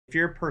if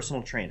you're a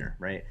personal trainer,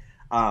 right?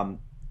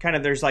 Kind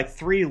of there's like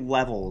three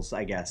levels,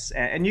 I guess,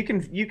 and you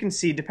can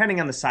see depending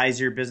on the size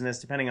of your business,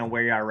 depending on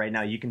where you are right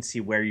now, you can see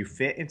where you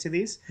fit into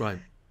these. Right.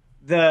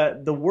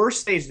 The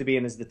worst stage to be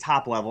in is the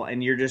top level,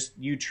 and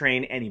you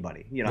train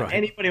anybody. Right.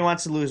 Anybody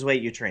wants to lose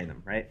weight, you train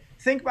them, right?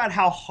 Think about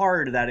how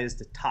hard that is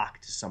to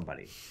talk to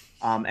somebody,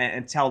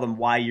 and tell them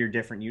why you're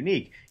different,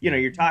 unique.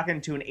 You're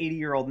talking to an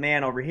 80-year-old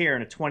man over here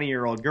and a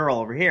 20-year-old girl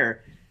over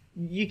here.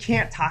 You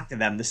can't talk to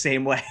them the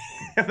same way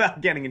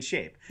about getting in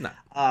shape.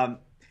 No.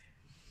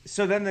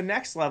 So then the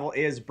next level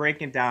is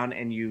breaking it down,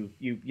 and you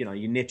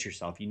niche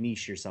yourself, you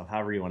niche yourself,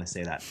 however you want to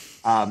say that.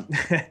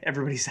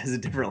 Everybody says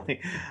it differently.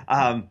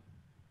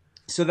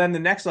 So then the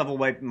next level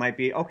might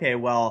be, okay,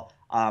 well,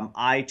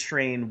 I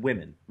train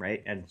women,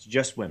 right? And it's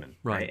just women,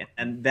 right?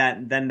 And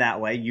then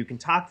that way you can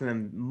talk to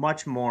them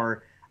much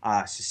more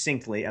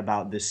succinctly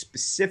about the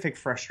specific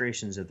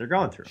frustrations that they're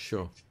going through.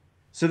 Sure.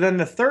 So then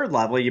the third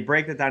level, you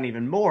break that down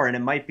even more, and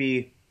it might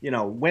be,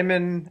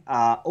 women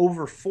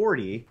over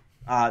 40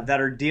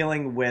 that are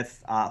dealing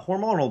with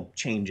hormonal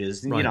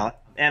changes, Right.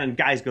 and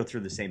guys go through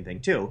the same thing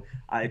too.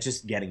 It's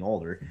just getting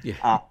older.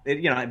 Yeah.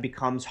 It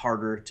becomes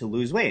harder to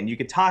lose weight. And you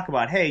could talk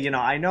about, hey,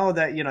 I know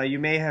that, you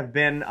may have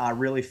been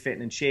really fit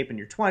and in shape in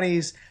your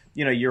 20s.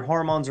 Your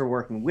hormones are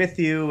working with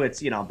you.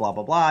 It's, blah, blah,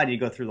 blah. And you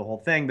go through the whole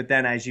thing. But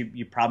then as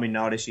you probably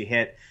notice, you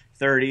hit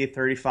 30,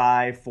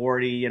 35,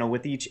 40,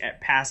 with each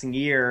passing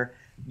year,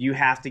 you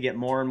have to get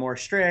more and more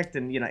strict,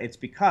 and it's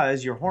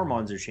because your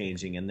hormones are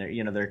changing, and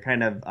they're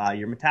kind of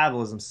your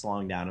metabolism's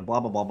slowing down, and blah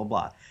blah blah blah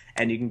blah.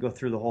 And you can go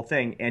through the whole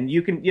thing, and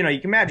you can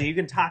imagine, you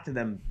can talk to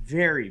them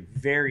very,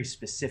 very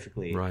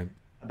specifically Right.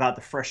 about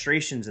the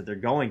frustrations that they're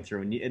going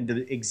through, and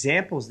the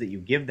examples that you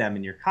give them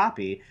in your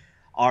copy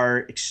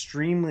are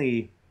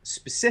extremely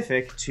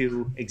specific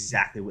to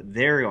exactly what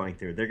they're going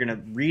through. They're going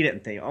to read it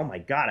and think, oh my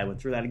God, I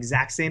went through that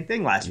exact same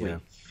thing last week.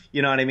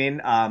 You know what I mean?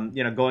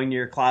 Going to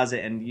your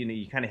closet, and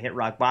you kind of hit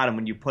rock bottom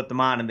when you put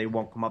them on and they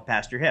won't come up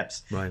past your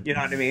hips. Right. You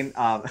know what I mean?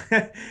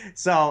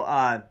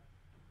 So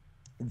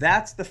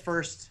that's the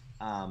first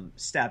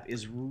step,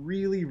 is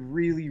really,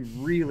 really,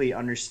 really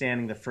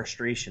understanding the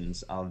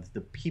frustrations of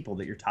the people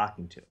that you're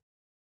talking to.